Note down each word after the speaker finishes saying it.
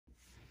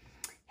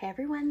Hey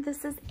everyone,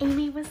 this is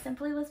Amy with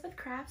Simply Elizabeth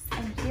Crafts,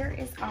 and here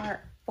is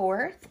our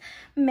fourth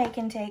make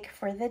and take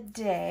for the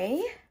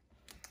day.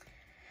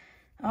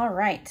 All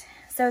right,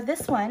 so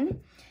this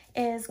one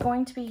is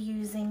going to be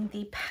using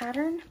the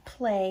Pattern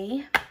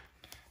Play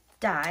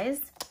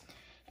dies,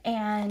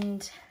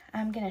 and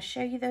I'm going to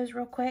show you those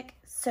real quick.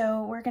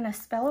 So we're going to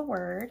spell a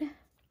word,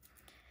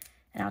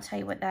 and I'll tell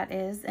you what that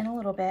is in a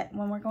little bit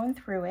when we're going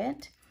through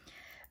it.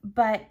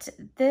 But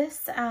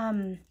this,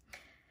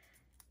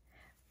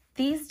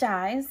 these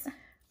dies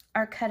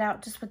are cut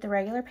out just with the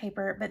regular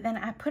paper, but then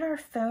I put our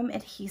foam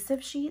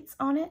adhesive sheets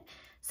on it,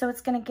 so it's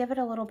going to give it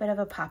a little bit of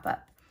a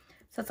pop-up.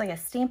 So it's like a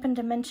Stampin'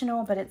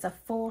 dimensional, but it's a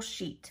full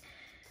sheet.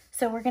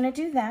 So we're going to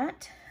do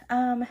that.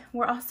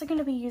 We're also going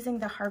to be using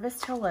the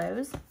Harvest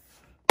Hellos.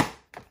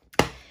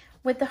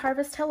 With the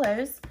Harvest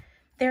Hellos,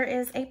 there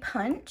is a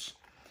punch,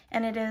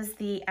 and it is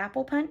the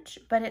apple punch,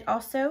 but it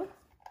also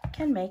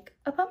can make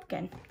a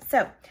pumpkin.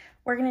 So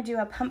we're going to do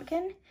a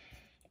pumpkin,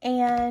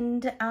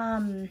 and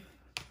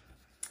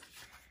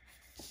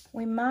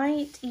we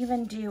might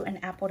even do an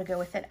apple to go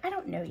with it. I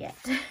don't know yet.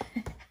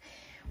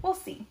 We'll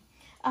see.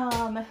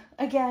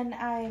 Again,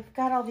 I've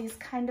got all these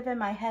kind of in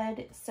my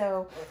head,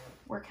 so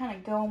we're kind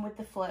of going with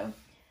the flow.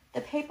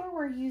 The paper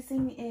we're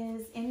using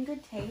is In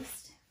Good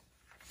Taste,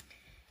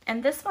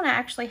 and this one I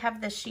actually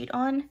have this sheet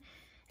on,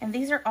 and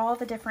these are all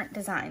the different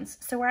designs.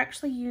 So we're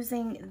actually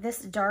using this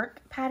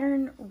dark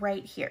pattern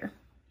right here.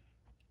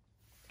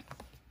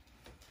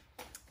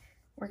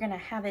 We're gonna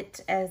have it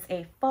as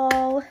a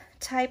fall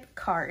type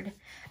card.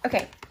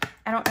 Okay,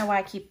 I don't know why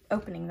I keep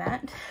opening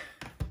that.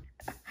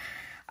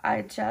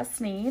 I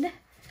just need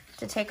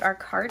to take our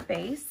card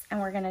base, and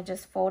we're gonna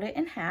just fold it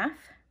in half.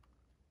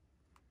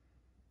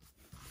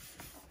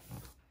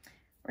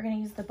 We're gonna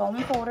use the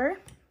bone folder.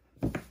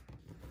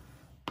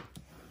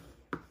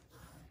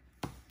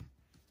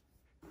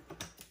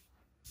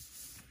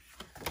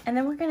 And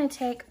then we're gonna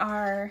take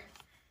our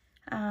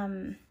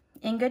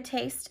In Good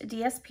Taste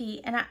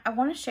DSP, and I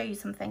want to show you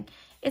something.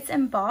 It's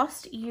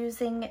embossed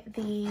using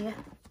the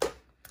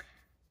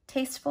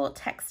Tasteful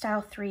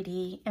Textile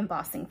 3D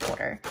embossing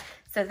folder.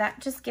 So that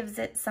just gives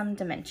it some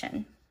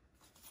dimension.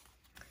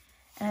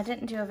 And I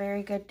didn't do a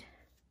very good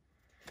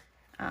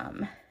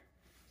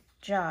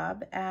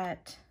job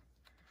at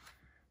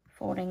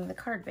folding the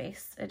card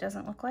base, it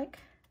doesn't look like.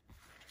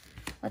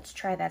 Let's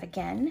try that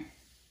again,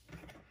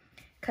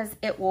 because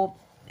it will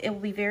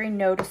be very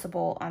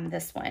noticeable on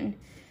this one,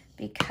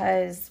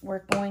 because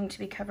we're going to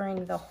be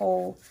covering the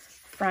whole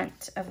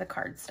front of the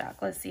cardstock.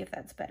 Let's see if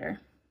that's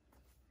better.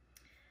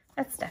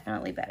 That's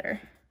definitely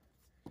better.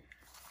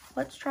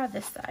 Let's try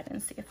this side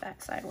and see if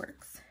that side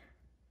works.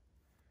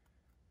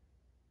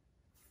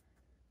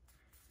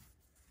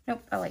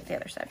 Nope, I like the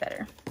other side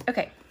better.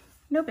 Okay,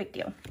 no big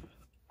deal.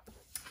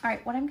 All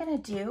right, what I'm gonna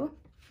do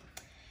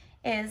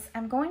is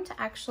I'm going to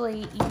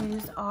actually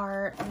use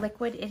our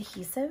liquid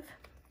adhesive,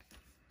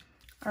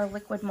 our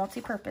liquid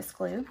multi-purpose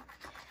glue.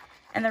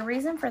 And the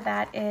reason for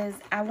that is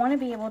I want to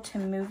be able to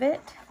move it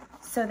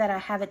so that I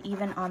have it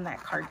even on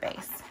that card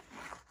base.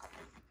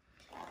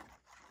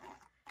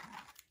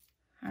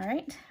 All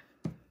right.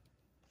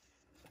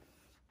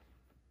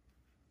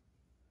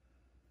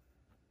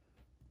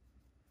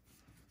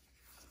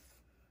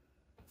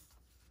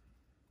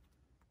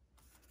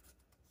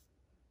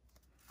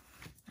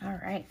 All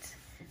right.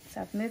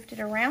 So I've moved it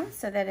around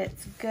so that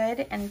it's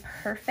good and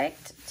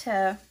perfect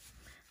to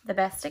the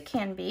best it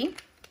can be.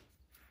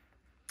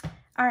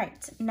 All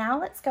right, now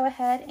let's go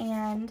ahead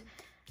and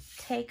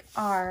take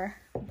our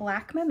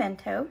black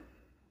memento,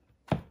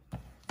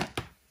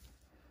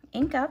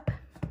 ink up,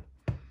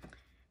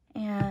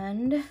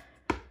 and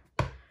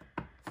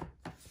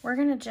we're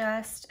gonna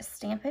just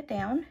stamp it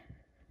down,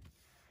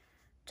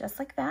 just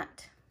like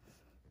that.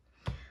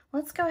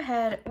 Let's go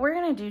ahead, we're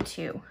gonna do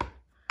two.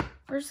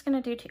 We're just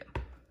gonna do two.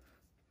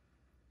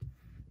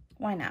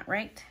 Why not,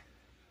 right?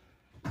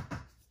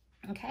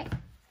 Okay.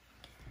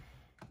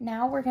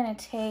 Now we're gonna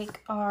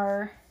take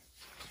our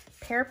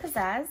Pear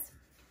Pizzazz,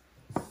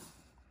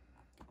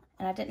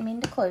 and I didn't mean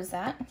to close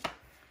that,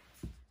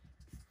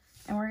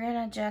 and we're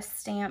gonna just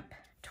stamp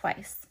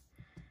twice.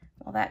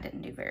 Well, that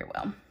didn't do very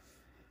well.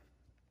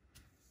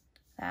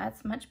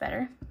 That's much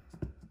better.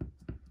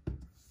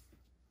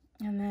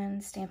 And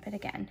then stamp it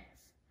again.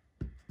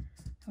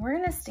 We're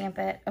gonna stamp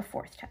it a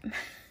fourth time.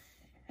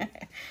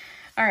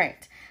 All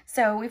right,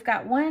 so we've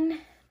got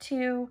 1,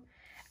 2,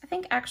 I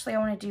think actually I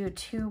wanna do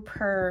 2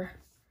 per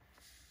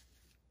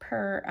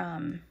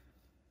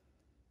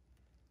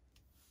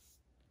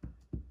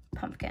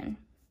pumpkin.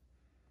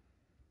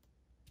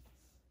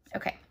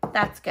 Okay,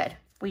 that's good.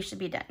 We should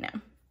be done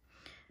now.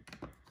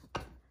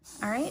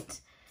 All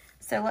right,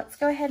 so let's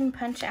go ahead and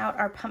punch out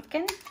our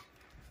pumpkin.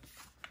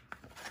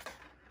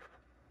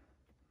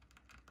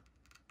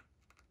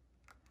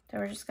 So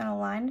we're just gonna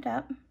line it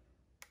up.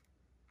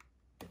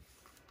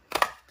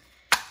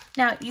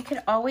 Now, you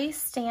could always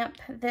stamp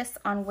this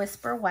on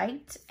Whisper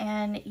White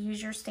and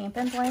use your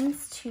Stampin'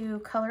 blends to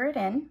color it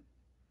in.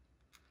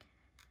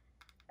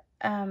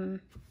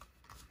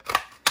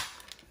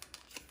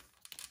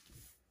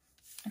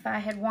 if I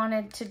had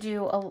wanted to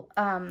do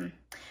a,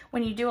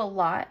 when you do a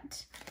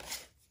lot,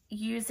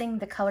 using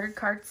the colored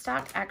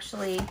cardstock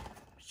actually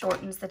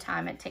shortens the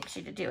time it takes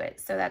you to do it.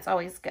 So that's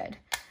always good.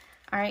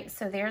 All right,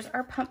 so there's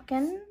our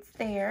pumpkins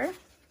there.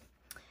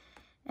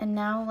 And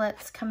now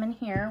let's come in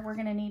here. We're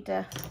gonna need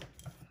to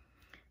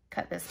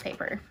cut this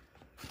paper.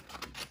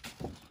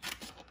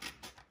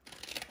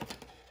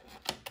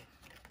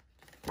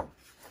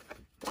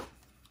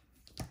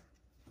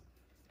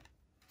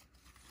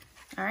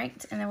 All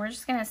right, and then we're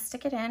just gonna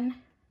stick it in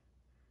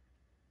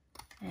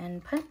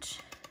and punch,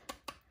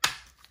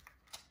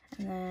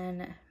 and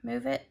then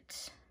move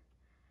it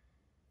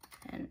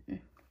and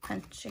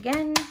punch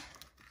again,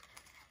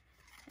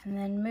 and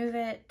then move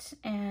it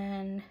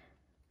and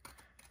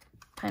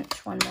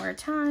punch one more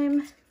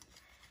time,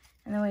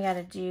 and then we got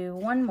to do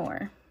one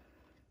more,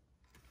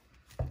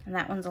 and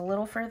that one's a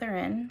little further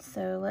in,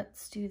 so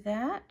let's do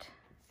that.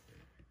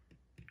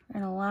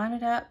 We're gonna line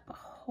it up,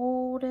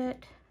 hold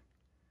it,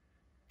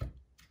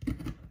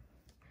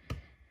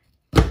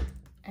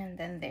 and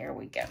then there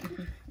we go.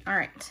 All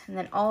right, and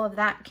then all of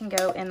that can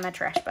go in my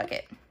trash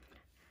bucket.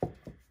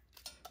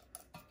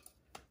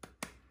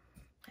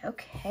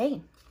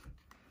 Okay.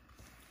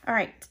 All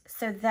right,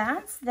 so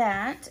that's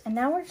that. And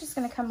now we're just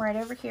gonna come right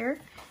over here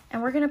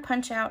and we're gonna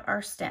punch out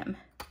our stem.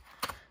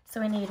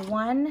 So we need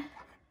 1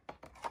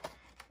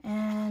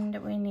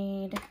 and we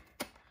need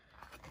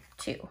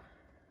 2.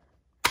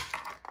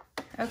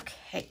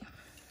 Okay.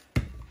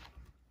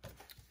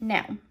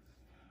 Now,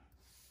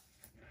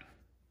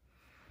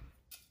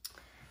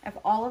 I've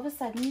all of a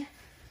sudden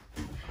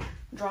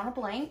drawn a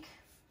blank.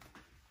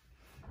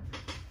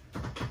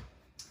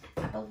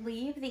 I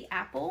believe the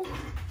apple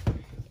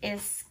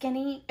is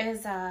skinny,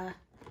 is the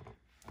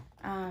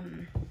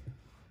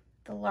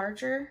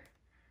larger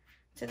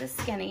to the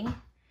skinny,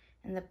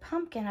 and the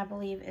pumpkin I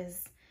believe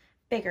is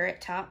bigger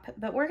at top,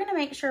 but we're gonna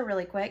make sure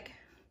really quick.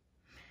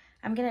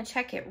 I'm gonna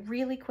check it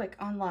really quick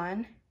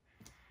online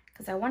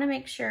because I wanna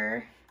make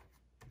sure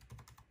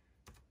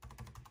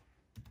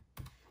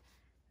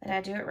that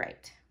I do it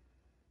right.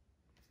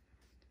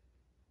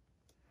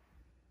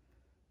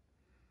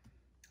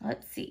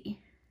 Let's see.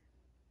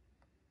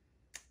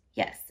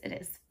 Yes, it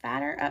is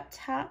fatter up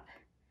top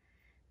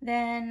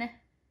than,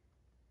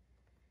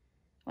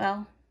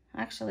 well,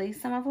 actually,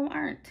 some of them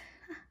aren't.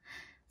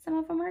 Some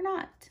of them are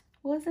not.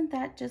 Wasn't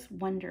that just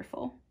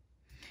wonderful?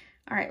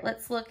 All right,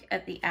 let's look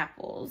at the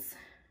apples.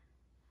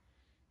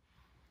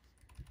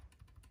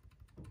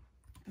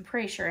 I'm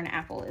pretty sure an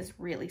apple is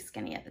really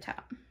skinny at the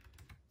top.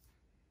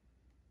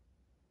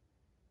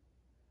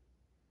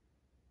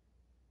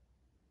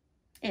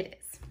 It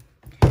is.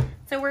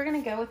 So we're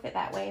gonna go with it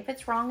that way. If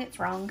it's wrong, it's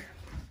wrong.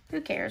 Who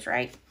cares,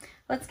 right?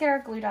 Let's get our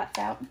glue dots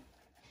out.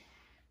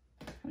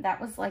 That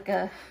was like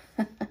a,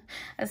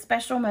 a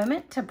special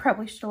moment. I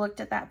probably should have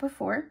looked at that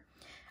before.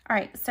 All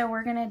right, so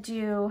we're gonna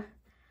do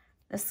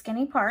the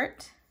skinny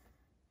part.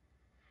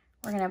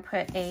 We're gonna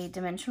put a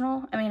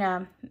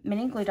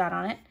mini glue dot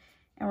on it,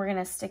 and we're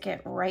gonna stick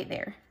it right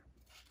there.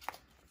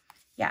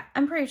 Yeah,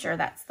 I'm pretty sure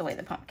that's the way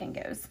the pumpkin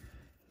goes.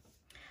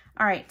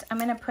 All right, I'm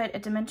gonna put a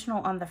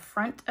dimensional on the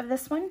front of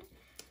this one.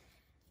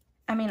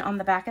 On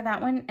the back of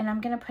that one, and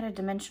I'm gonna put a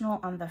dimensional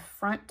on the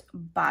front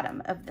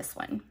bottom of this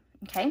one,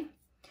 okay?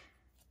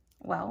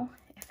 Well,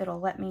 if it'll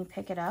let me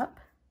pick it up.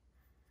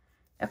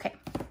 Okay,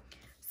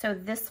 so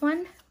this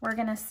one, we're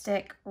gonna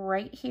stick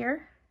right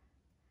here,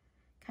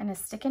 kind of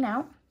sticking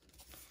out.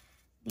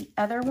 The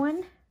other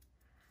one,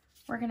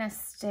 we're gonna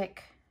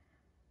stick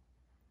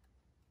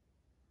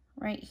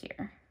right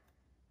here,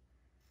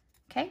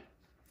 okay?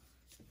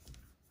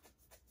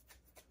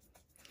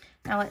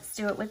 Now let's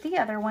do it with the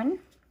other one.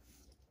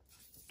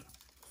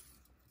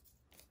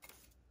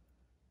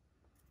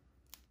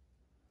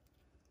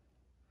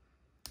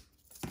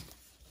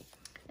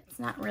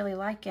 Not really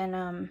liking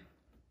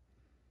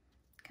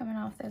coming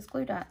off those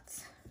glue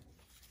dots.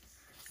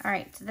 All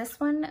right, so this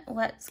one,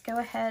 let's go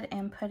ahead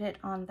and put it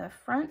on the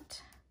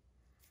front.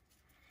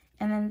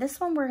 And then this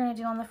one we're gonna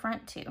do on the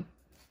front too.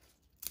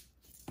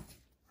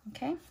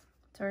 Okay,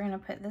 so we're gonna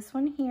put this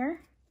one here,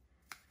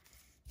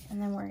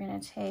 and then we're gonna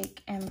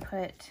take and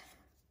put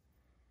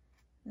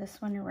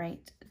this one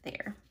right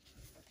there.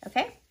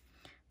 Okay,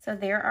 so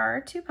there are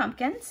our 2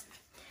 pumpkins.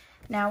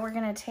 Now we're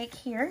gonna take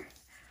here,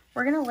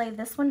 we're gonna lay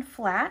this one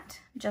flat,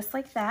 just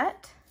like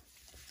that.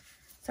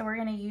 So we're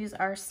gonna use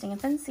our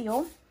Stampin'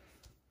 Seal.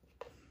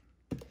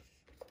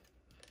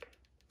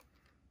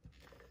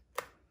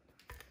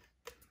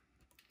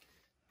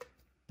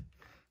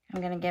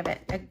 I'm gonna give it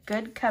a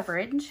good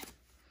coverage.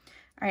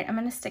 All right, I'm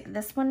gonna stick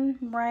this one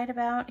right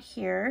about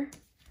here.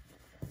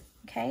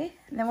 Okay,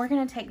 and then we're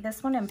gonna take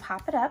this one and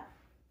pop it up.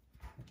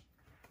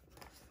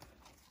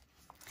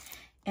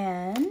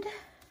 And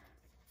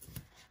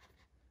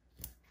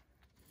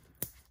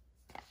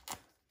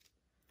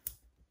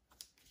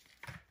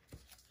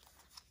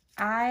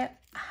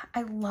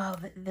I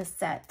love this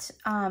set.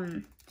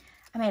 I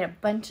made a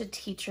bunch of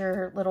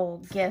teacher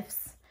little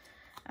gifts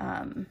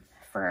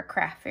for a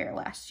craft fair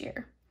last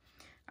year.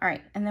 All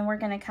right, and then we're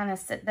gonna kind of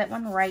sit that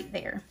one right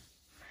there.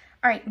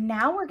 All right,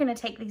 now we're gonna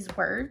take these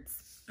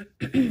words,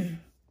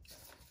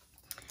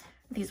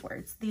 these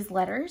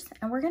letters,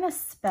 and we're gonna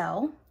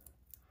spell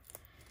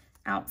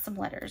out some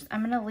letters.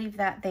 I'm gonna leave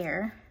that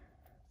there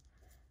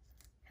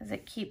because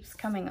it keeps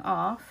coming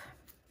off.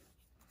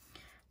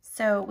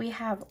 So we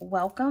have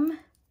welcome,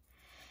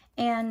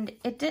 and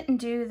it didn't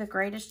do the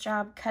greatest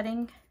job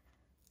cutting.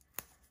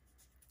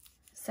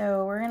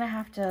 So we're gonna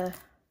have to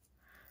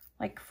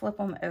like flip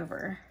them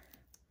over.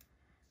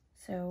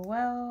 So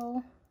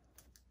well,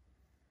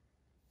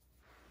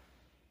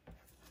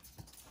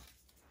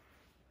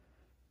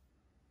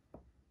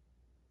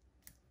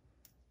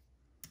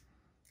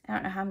 I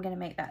don't know how I'm gonna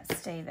make that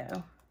stay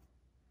though.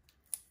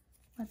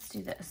 Let's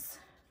do this.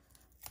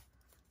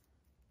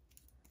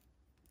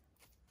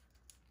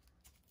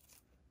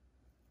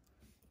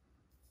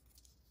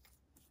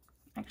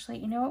 Actually,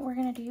 you know what we're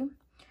gonna do?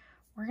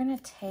 We're gonna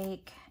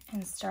take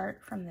and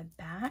start from the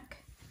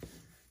back.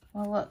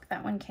 Well, look,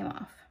 that one came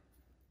off.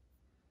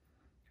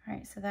 All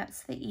right, so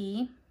that's the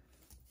E.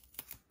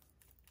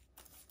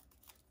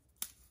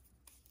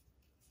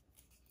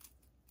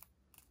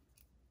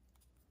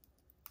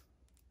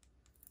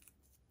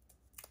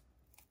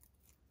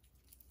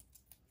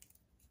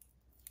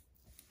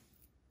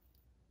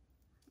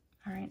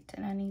 All right,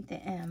 and I need the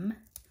M.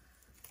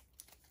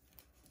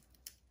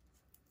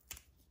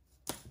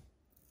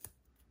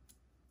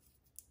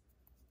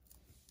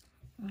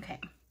 Okay,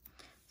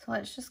 so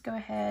let's just go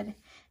ahead,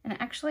 and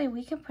actually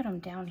we can put them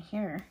down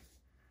here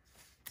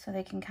so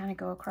they can kind of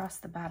go across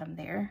the bottom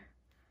there.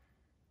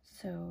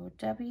 So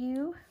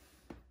W,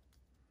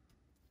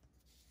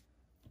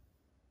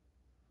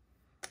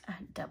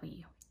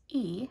 W,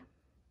 E,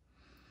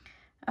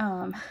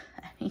 I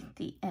need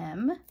the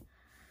M.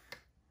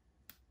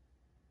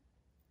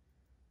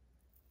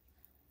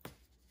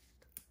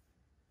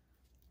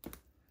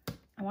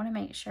 I want to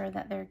make sure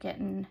that they're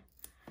getting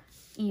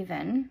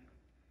even.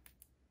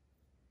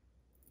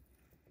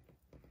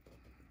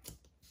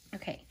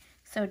 Okay,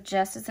 so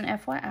just as an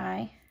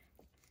FYI,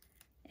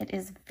 it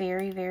is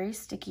very, very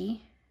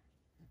sticky.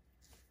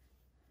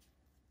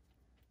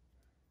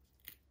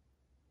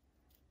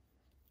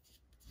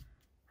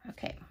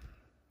 Okay.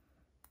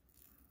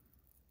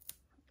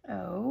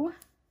 O.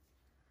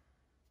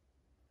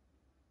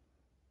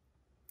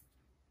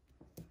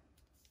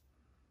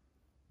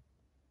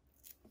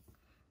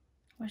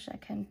 Wish I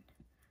could.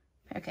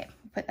 Okay,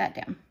 put that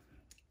down.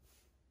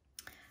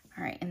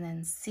 All right, and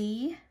then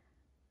C.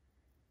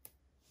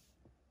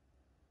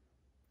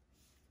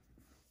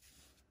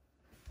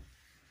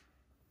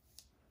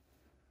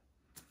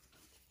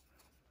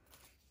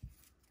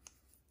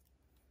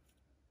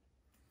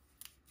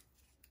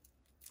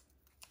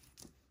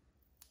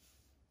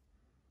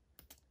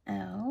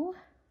 L.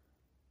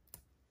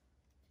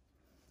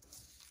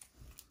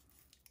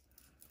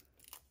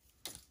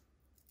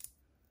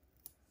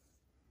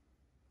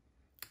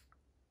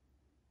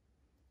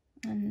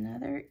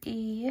 Another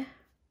E.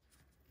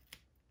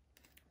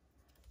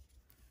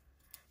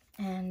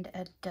 And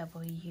a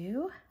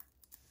W.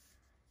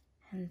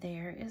 And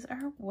there is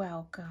our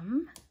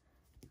welcome.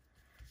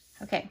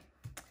 Okay,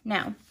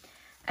 now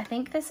I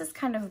think this is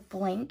kind of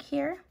blank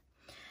here,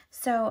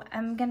 so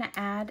I'm gonna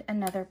add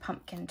another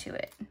pumpkin to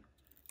it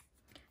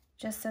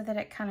just so that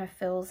it kind of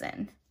fills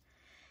in.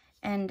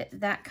 And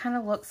that kind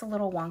of looks a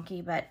little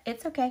wonky, but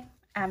it's okay.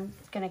 I'm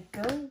gonna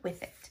go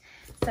with it.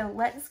 So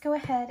let's go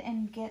ahead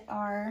and get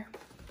our,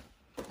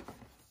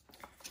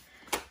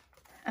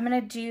 I'm gonna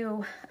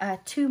do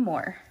 2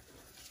 more.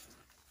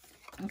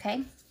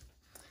 Okay,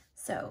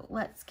 so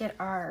let's get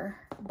our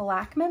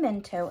black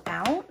memento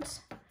out.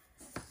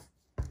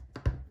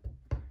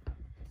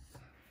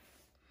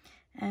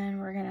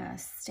 And we're gonna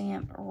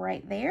stamp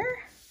right there.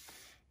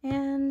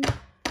 And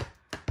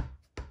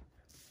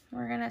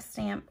we're gonna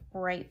stamp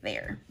right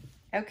there.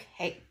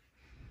 Okay.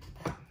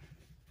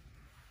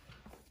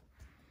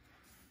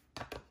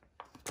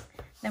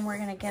 Then we're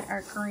gonna get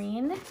our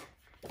green,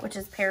 which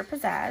is Pear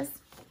Pizzazz.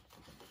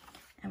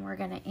 And we're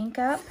gonna ink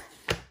up.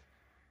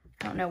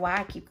 I don't know why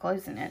I keep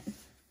closing it.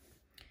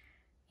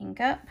 Ink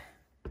up.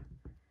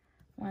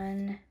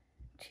 1,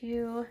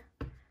 2,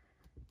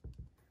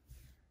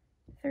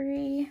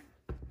 3,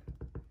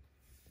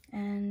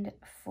 and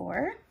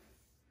 4.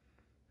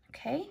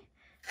 Okay,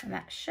 and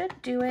that should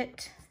do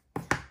it.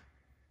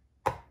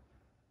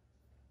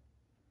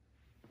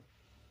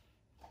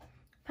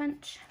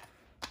 Punch.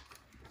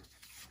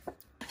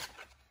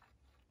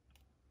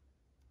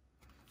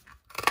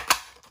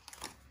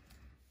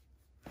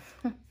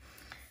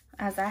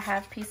 As I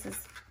have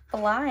pieces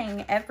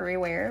flying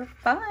everywhere.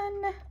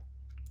 Fun.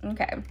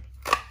 Okay.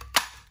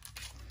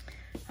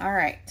 All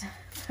right.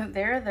 So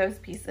there are those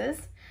pieces.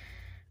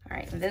 All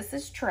right. This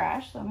is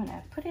trash, so I'm going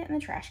to put it in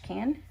the trash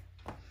can.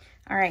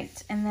 All right.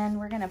 And then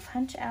we're going to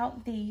punch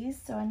out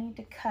these. So I need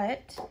to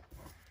cut.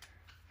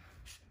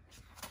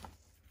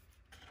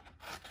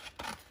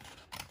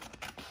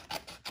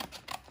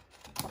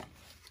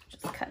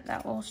 Just cut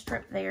that little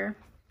strip there.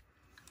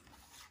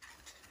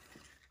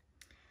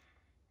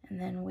 And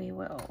then we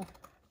will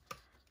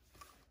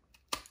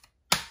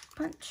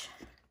punch.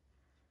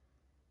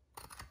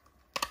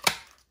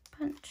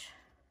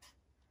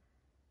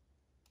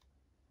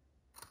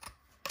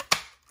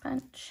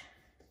 punch.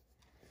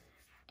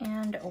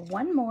 And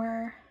one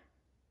more.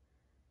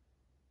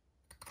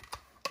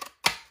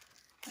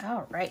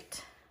 All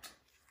right.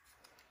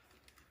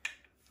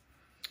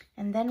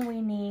 And then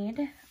we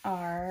need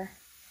our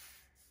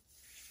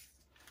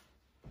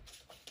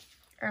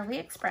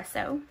early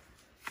espresso.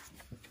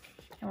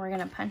 And we're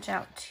gonna punch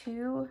out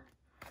 2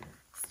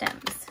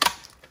 stems.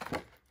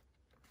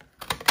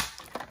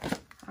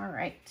 All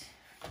right.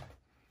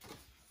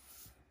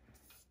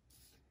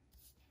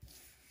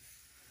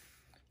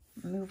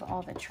 Move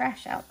all the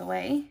trash out the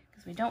way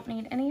because we don't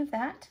need any of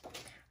that.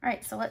 All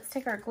right, so let's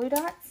take our glue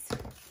dots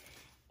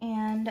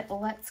and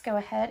let's go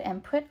ahead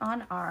and put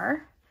on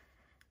our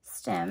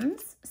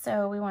stems.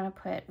 So we want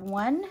to put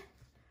 1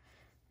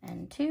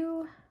 and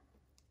 2,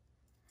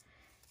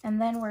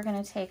 and then we're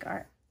going to take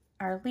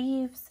our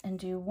leaves and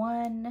do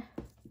 1,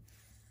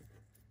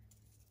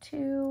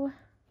 2,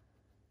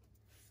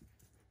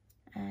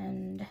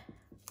 and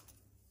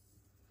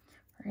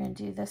we're going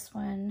to do this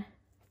one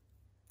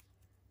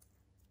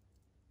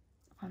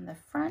on the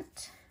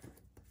front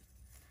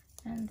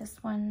and this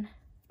one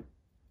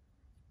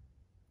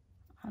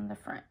on the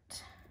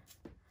front.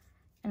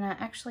 And I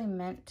actually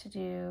meant to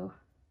do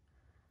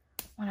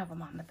one of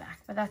them on the back,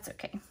 but that's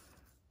okay.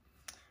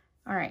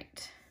 All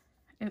right.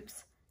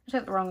 Oops, I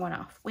took the wrong one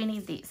off. We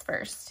need these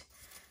first.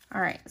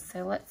 All right,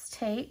 so let's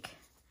take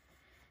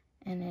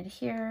and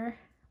adhere.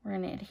 We're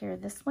going to adhere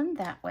this one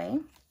that way.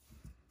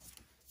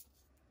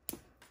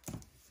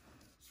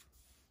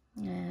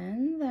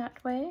 And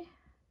that way.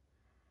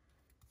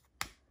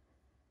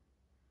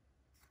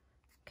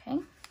 Okay.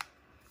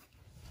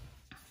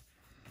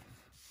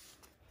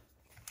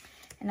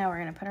 And now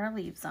we're going to put our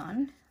leaves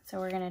on. So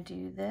we're going to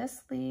do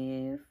this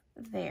leaf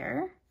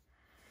there.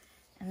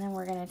 And then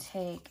we're going to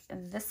take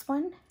this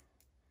one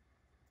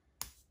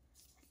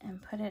and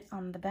put it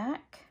on the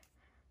back,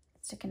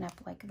 sticking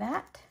up like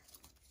that.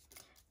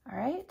 All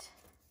right.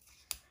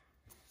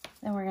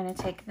 Then we're going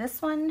to take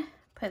this one,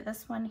 put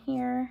this one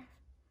here,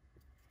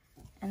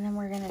 and then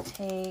we're going to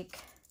take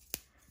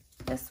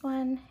this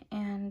one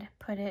and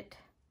put it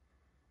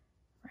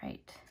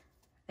right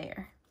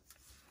there.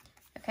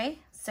 Okay,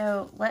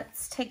 so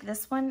let's take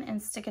this one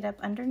and stick it up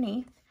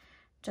underneath,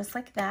 just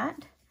like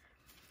that.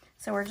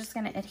 So we're just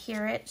going to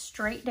adhere it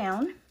straight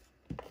down.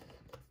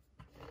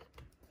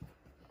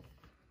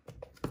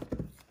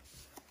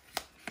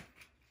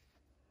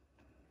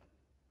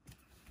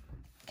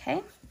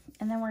 Okay,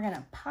 and then we're going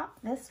to pop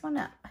this one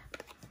up.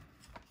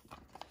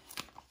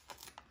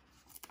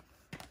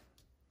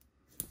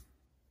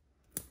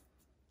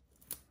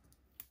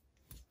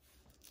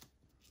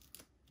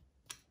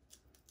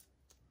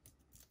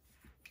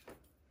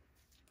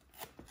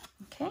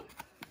 Okay,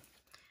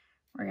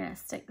 we're going to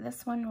stick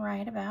this one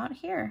right about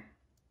here.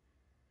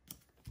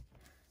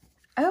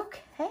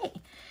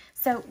 Okay,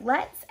 so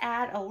let's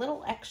add a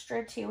little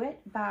extra to it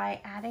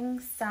by adding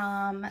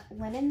some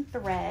linen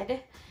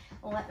thread.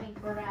 Let me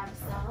grab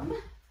some.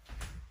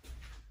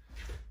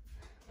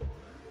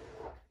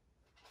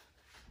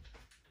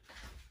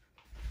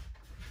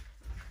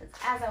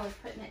 As I was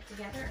putting it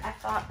together, I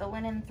thought the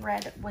linen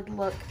thread would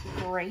look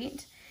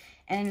great.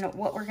 And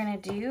what we're going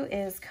to do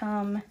is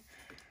come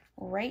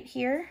right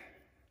here.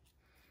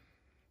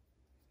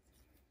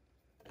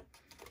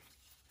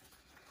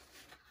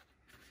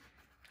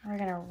 We're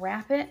going to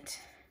wrap it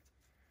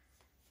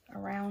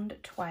around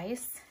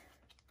twice.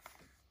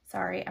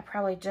 Sorry, I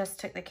probably just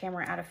took the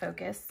camera out of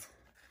focus.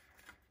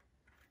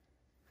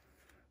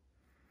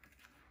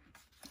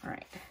 All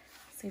right,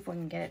 see if we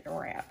can get it to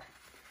wrap.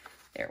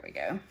 There we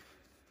go.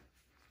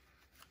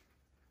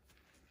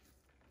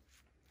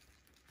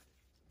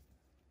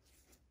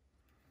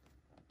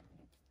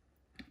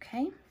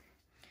 Okay,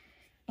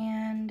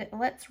 and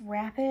let's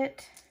wrap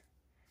it.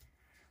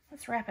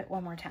 Let's wrap it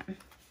one more time.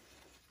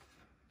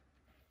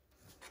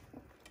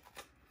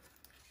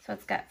 So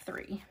it's got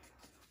 3.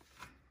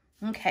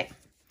 Okay,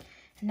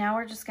 now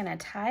we're just gonna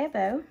tie a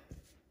bow.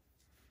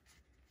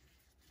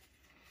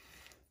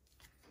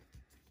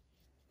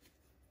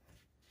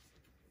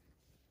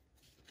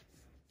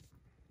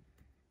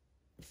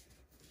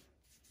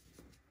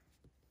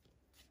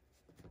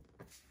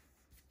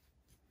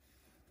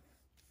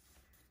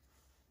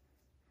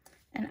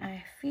 And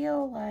I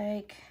feel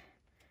like,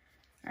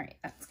 all right,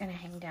 that's gonna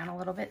hang down a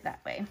little bit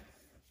that way.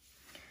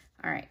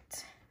 All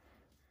right,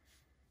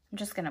 I'm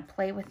just gonna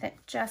play with it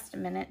just a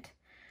minute.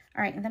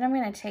 All right, and then I'm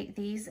gonna take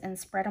these and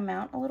spread them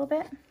out a little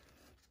bit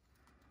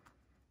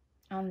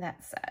on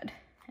that side,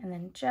 and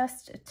then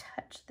just a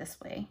touch this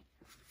way.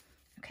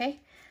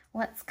 Okay,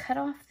 let's cut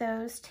off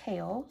those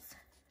tails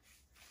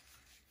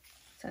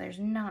so there's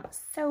not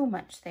so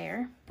much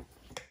there.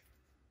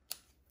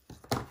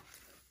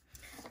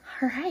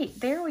 All right,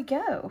 there we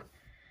go.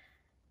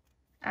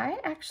 I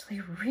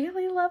actually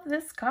really love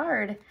this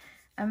card.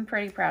 I'm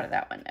pretty proud of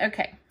that one.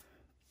 Okay,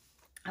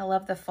 I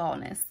love the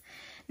fallness.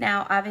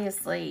 Now,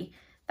 obviously,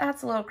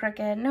 that's a little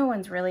crooked. No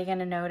one's really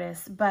gonna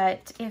notice,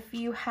 but if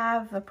you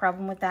have a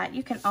problem with that,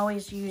 you can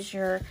always use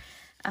your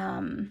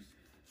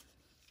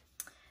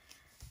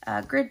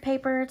grid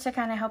paper to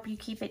kind of help you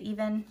keep it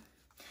even.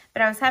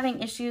 But I was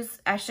having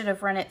issues. I should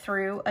have run it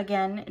through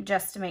again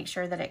just to make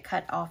sure that it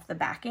cut off the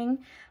backing,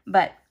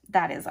 but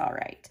that is all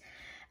right.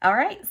 All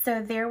right,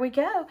 so there we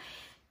go.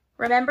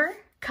 Remember,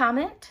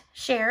 comment,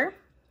 share,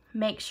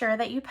 make sure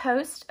that you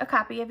post a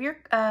copy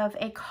of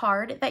a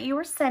card that you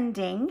were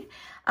sending.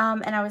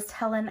 And I was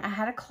telling, I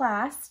had a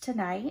class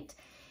tonight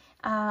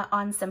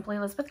on Simply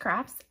Elizabeth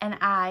Crafts, and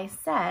I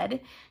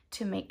said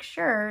to make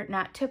sure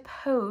not to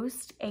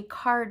post a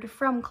card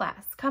from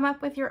class. Come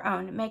up with your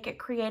own, make it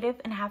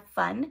creative and have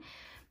fun,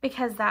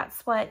 because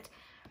that's what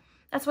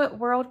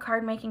World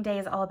Card Making Day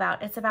is all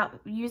about. It's about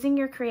using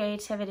your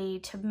creativity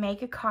to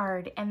make a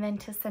card and then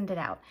to send it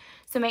out.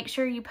 So make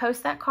sure you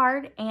post that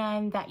card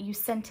and that you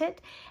sent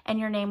it, and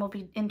your name will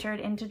be entered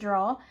into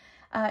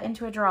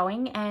a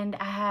drawing, and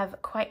I have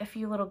quite a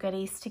few little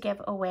goodies to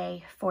give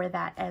away for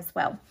that as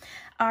well.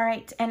 All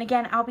right, and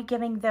again, I'll be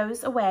giving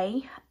those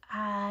away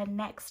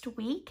next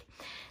week.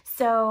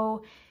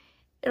 So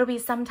it'll be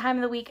sometime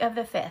the week of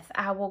the 5th.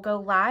 I will go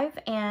live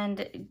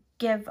and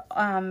give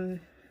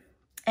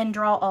and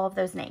draw all of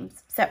those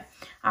names. So,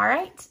 all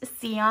right,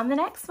 see you on the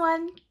next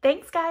one.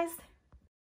 Thanks, guys.